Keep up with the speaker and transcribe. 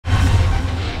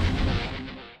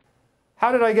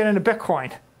How did I get into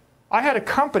Bitcoin? I had a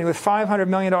company with $500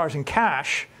 million in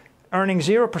cash, earning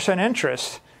 0%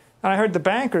 interest, and I heard the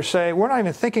bankers say, we're not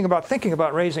even thinking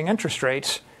about raising interest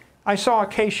rates. I saw a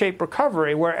K-shaped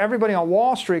recovery where everybody on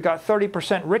Wall Street got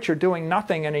 30% richer doing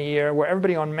nothing in a year, where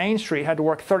everybody on Main Street had to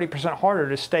work 30% harder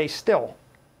to stay still.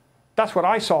 That's what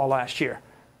I saw last year.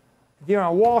 If you're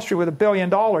on Wall Street with $1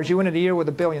 billion, you went into the year with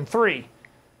 $1.3 billion.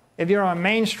 If you're on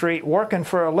Main Street working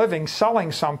for a living,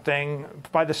 selling something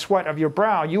by the sweat of your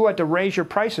brow, you had to raise your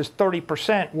prices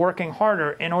 30%, working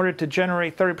harder in order to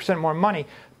generate 30% more money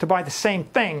to buy the same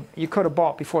thing you could have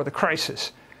bought before the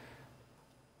crisis.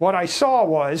 What I saw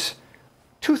was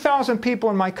 2,000 people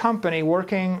in my company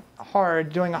working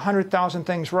hard, doing 100,000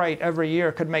 things right every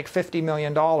year could make $50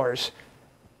 million.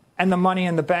 And the money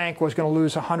in the bank was going to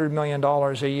lose $100 million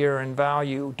a year in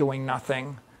value doing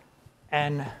nothing.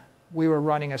 And we were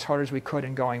running as hard as we could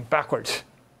and going backwards.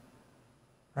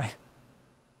 Right?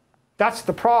 That's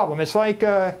the problem. It's like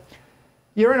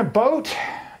you're in a boat,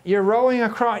 you're rowing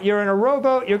across, you're in a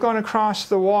rowboat, you're going across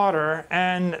the water,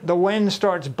 and the wind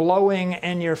starts blowing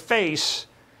in your face,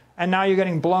 and now you're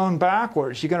getting blown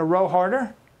backwards. You're going to row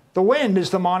harder? The wind is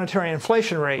the monetary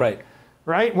inflation rate.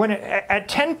 Right? When at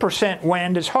 10%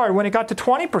 wind is hard. When it got to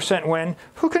 20% wind,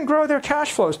 who can grow their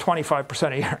cash flows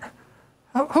 25% a year?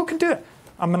 Who can do it?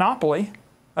 A monopoly.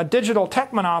 A digital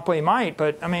tech monopoly might,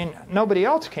 but I mean, nobody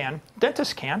else can.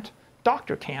 Dentist can't.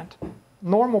 Doctor can't.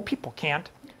 Normal people can't.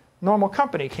 Normal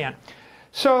company can't.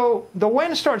 So the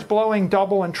wind starts blowing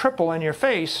double and triple in your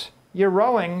face. You're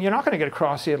rowing. You're not going to get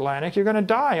across the Atlantic. You're going to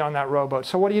die on that rowboat.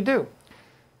 So what do?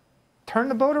 Turn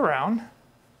the boat around.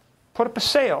 Put up a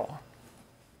sail.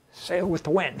 Sail with the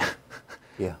wind.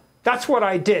 Yeah. That's what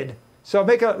I did. So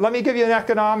let me give you an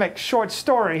economic short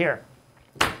story here.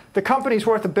 The company's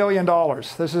worth $1 billion.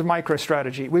 This is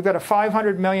MicroStrategy. We've got a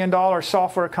 $500 million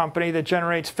software company that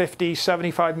generates $50,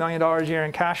 $75 million a year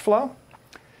in cash flow.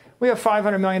 We have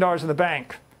 $500 million in the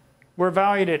bank. We're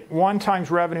valued at 1 times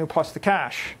revenue plus the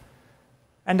cash.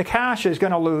 And the cash is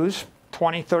going to lose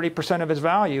 20, 30% of its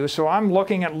value. So I'm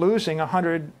looking at losing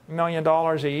 $100 million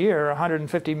a year,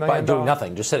 $150 million. By doing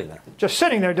nothing, just sitting there. Just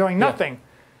sitting there doing nothing.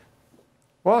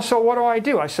 Well, so what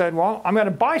do? I said, well, I'm going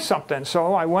to buy something.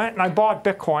 So I went and I bought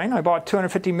Bitcoin. I bought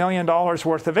 $250 million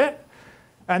worth of it.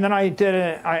 And then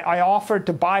I offered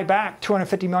to buy back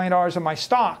 $250 million of my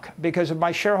stock because if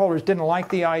my shareholders didn't like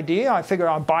the idea, I figured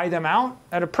I'd buy them out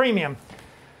at a premium.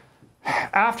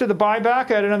 After the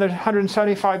buyback, I had another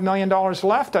 $175 million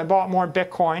left. I bought more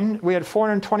Bitcoin. We had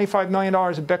 $425 million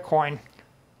of Bitcoin.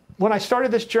 When I started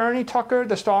this journey, Tucker,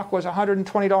 the stock was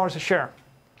 $120 a share.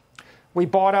 We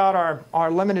bought out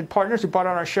our limited partners. We bought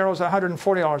out our shareholders at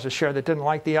 $140 a share that didn't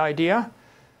like the idea.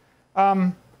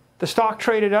 The stock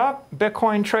traded up.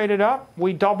 Bitcoin traded up.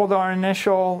 We doubled our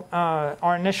initial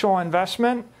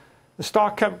investment. The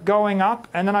stock kept going up.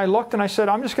 And then I looked and I said,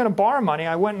 I'm just going to borrow money.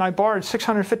 I went and I borrowed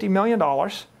 $650 million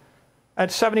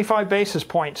at 75 basis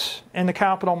points in the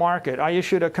capital market. I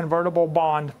issued a convertible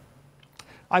bond.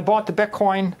 I bought the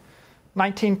Bitcoin,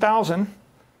 19,000.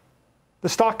 The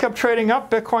stock kept trading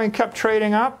up. Bitcoin kept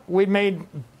trading up. We'd made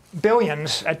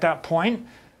billions at that point.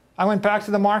 I went back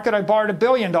to the market. I borrowed $1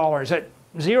 billion at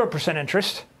 0%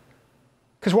 interest.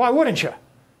 Because why wouldn't you?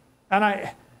 And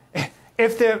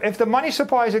if the money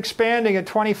supply is expanding at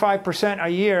 25% a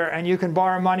year and you can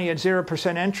borrow money at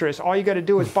 0% interest, all you got to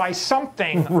do is buy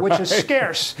something which is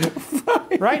scarce,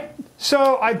 right?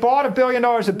 So I bought $1 billion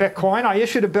of Bitcoin. I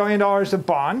issued $1 billion of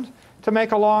bond. To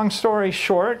make a long story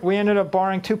short, we ended up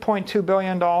borrowing $2.2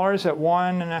 billion at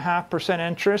 1.5%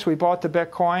 interest. We bought the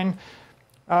Bitcoin.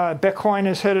 Bitcoin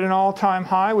has hit an all-time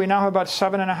high. We now have about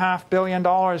 $7.5 billion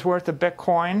worth of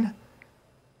Bitcoin.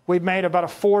 We've made about a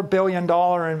 $4 billion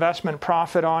investment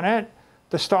profit on it.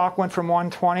 The stock went from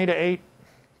 120 to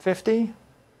 850.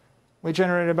 We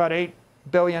generated about $8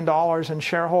 billion in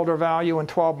shareholder value in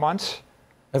 12 months.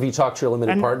 Have you talked to your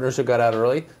limited partners who got out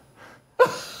early?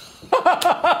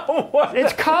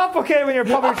 It's complicated when you're a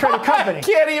publicly traded company. I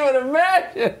can't even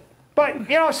imagine. But,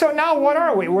 you know, so now what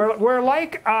are we? We're a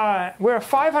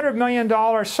 $500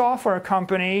 million software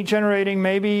company generating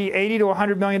maybe $80 to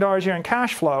 $100 million a year in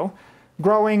cash flow,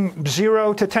 growing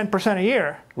 0 to 10% a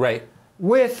year. Right.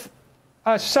 With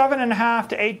a $7.5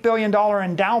 to $8 billion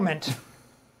endowment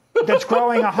that's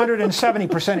growing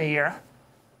 170% a year.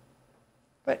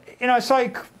 But, you know, it's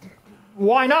like,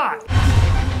 why not?